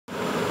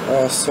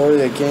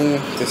Sorry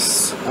again,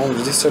 this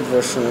unregistered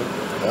version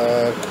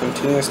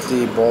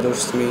continuously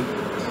bothers me.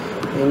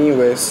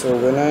 Anyway, so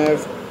when I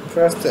have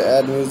pressed the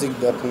add music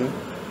button,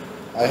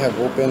 I have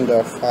opened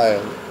a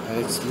file and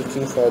it's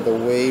looking for the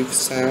wave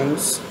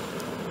sounds.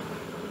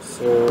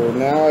 So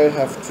now I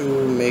have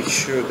to make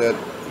sure that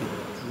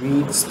it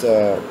reads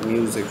the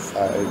music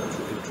file,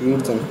 it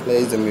reads and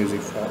plays the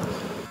music file.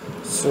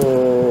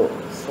 So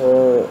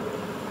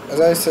as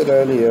I said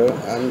earlier,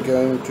 I'm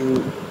going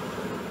to,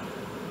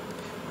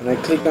 when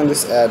I click on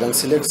this add and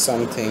select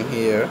something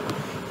here,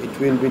 it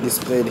will be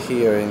displayed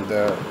here in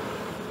the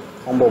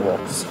combo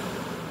box.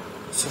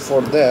 So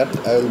for that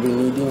I will be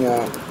needing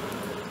a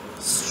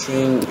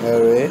string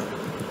array.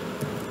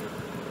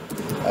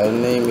 I'll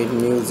name it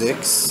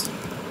musics.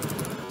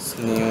 It's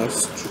new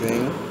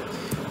string.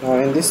 Now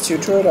in this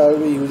tutorial I'll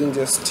be using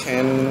just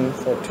 10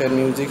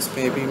 musics.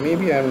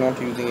 Maybe I'm not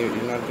using it.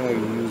 You're not going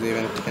to use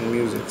even 10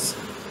 musics.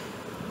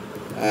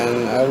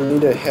 And I will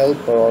need a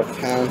helper or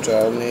counter.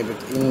 I'll name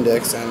it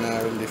index and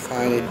I will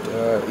define it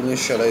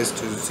initialize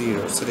to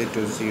 0, set it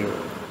to 0.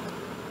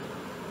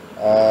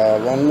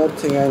 One more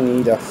thing, I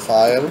need a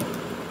file.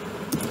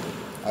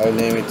 I will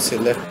name it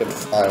selected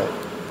file.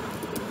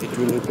 It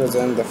will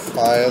represent the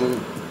file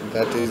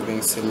that is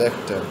being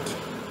selected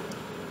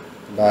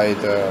by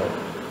the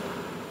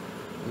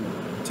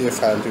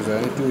JFileChooser.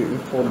 I need to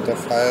import the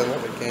file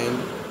again.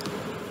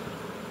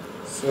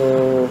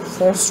 So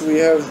first we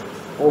have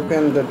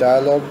opened the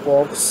dialog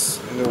box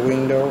in the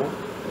window,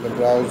 the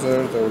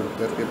browser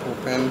that we've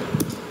opened.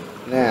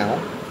 Now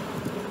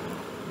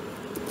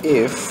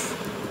if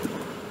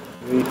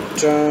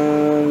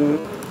return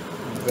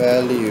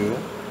value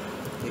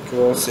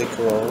equals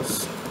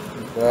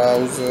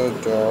browser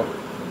dot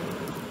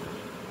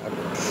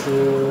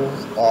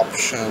approve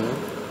option,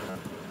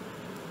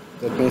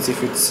 that means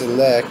if it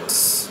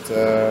selects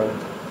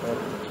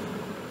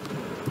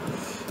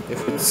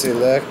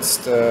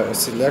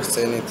selects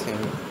anything,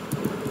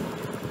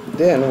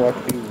 then what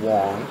we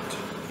want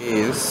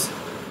is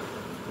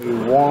we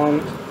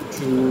want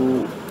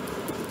to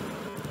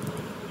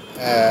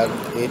add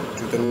it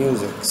to the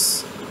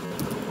musics,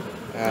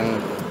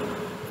 and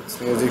its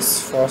music's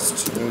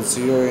first in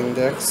 0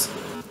 index.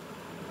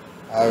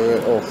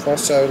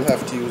 First I will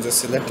have to use a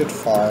selected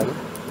file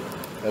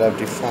that I've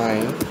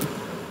defined.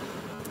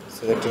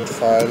 Selected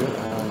file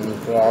and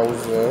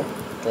browser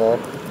dot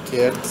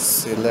get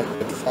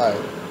selected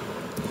file.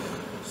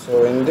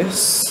 So in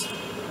this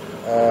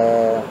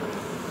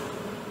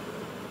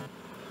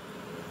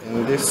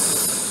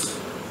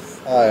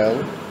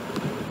file,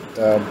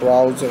 the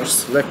browser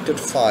selected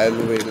file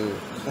will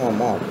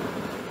come up.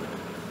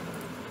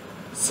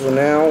 So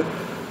now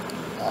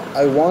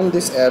I want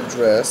this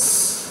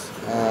address.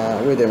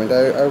 Wait a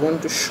minute, I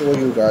want to show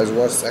you guys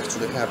what's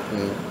actually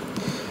happening.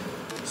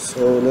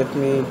 So let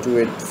me do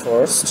it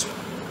first.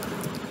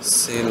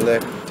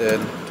 Selected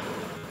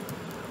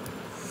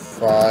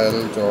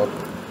file dot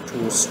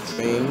to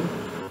string.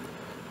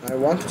 I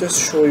want to just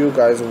show you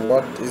guys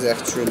what is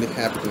actually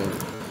happening.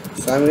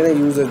 So I'm going to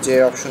use a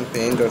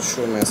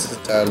JOptionPane.show message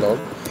dialog.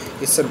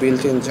 It's a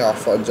built-in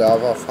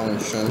Java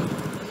function.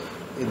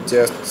 It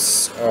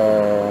just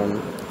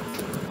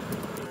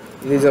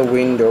it is a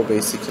window,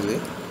 basically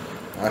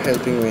a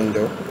helping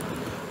window.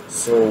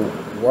 So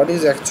what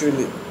is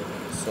actually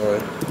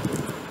to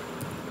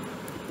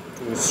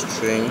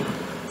string.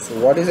 So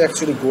what is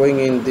actually going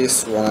in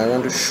this one? I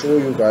want to show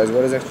you guys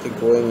what is actually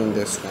going in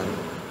this one.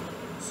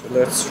 So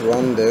let's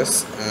run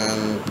this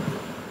and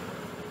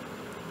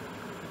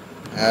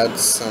add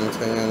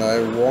something, and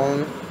I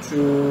want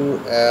to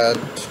add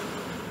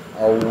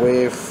a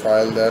wave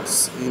file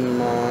that's in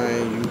my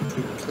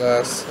YouTube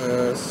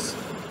classes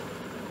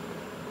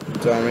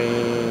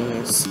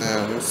dummy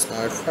sounds.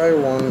 Now if I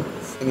want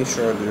finish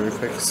audio,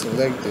 if I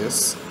select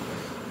this,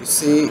 you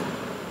see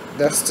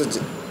that's the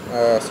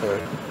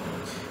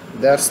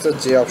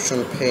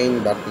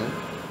JOptionPane button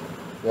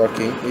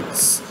working.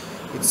 It's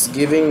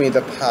giving me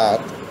the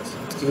path.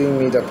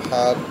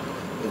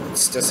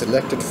 It's the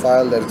selected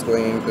file that is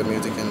going into the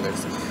music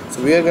index.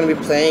 So we are going to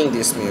be playing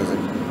this music.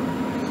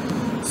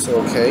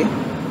 So okay,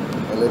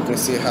 let me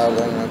see how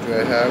long do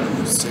I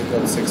have. Still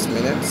got 6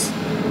 minutes.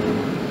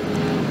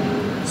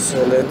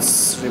 So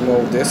let's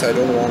remove this. I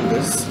don't want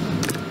this.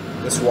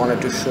 Just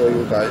wanted to show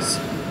you guys.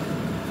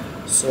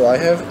 So I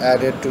have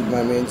added to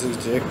my music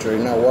directory.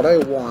 Now what I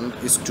want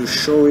is to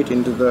show it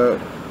into the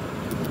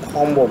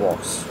combo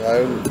box. So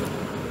I will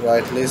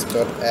write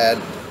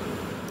list.add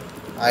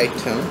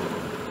item.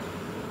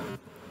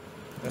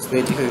 That's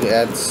basically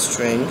add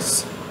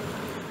strings.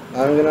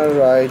 I'm gonna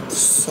write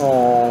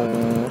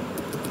song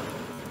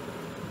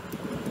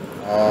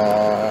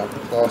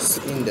plus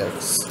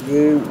index.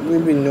 We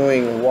will be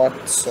knowing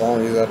what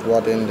song is at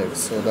what index,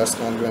 so that's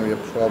not gonna be a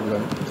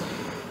problem.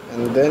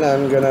 And then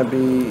I'm gonna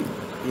be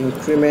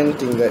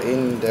incrementing the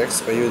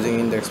index by using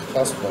index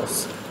plus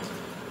plus.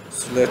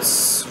 So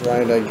let's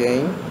run it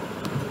again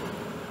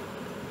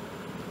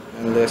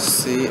and let's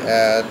see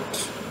add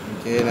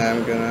again.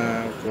 I'm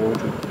gonna go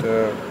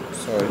to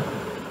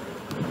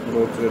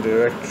the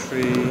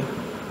directory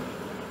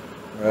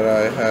where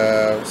I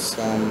have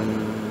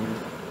some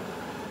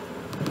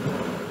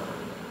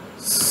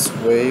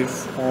wave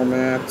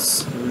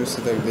formats. Let me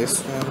select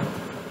this one.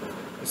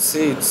 You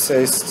see, it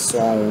says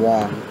song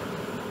 1,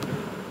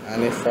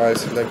 and if I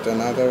select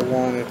another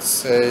one, it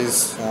says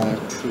song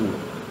 2.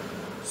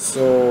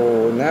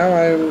 So now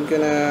I'm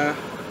gonna,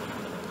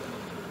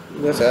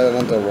 let's add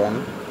another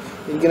one.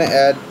 It's gonna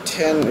add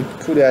 10. It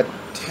could add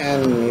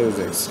 10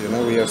 musics. You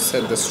know, we have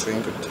set the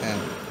string to 10.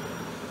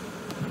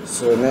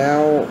 So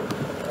now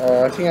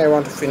I think I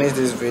want to finish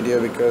this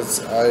video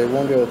because I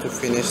won't be able to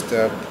finish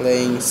the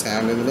playing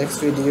sound. In the next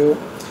video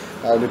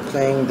I'll be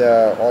playing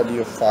the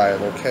audio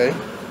file. Okay.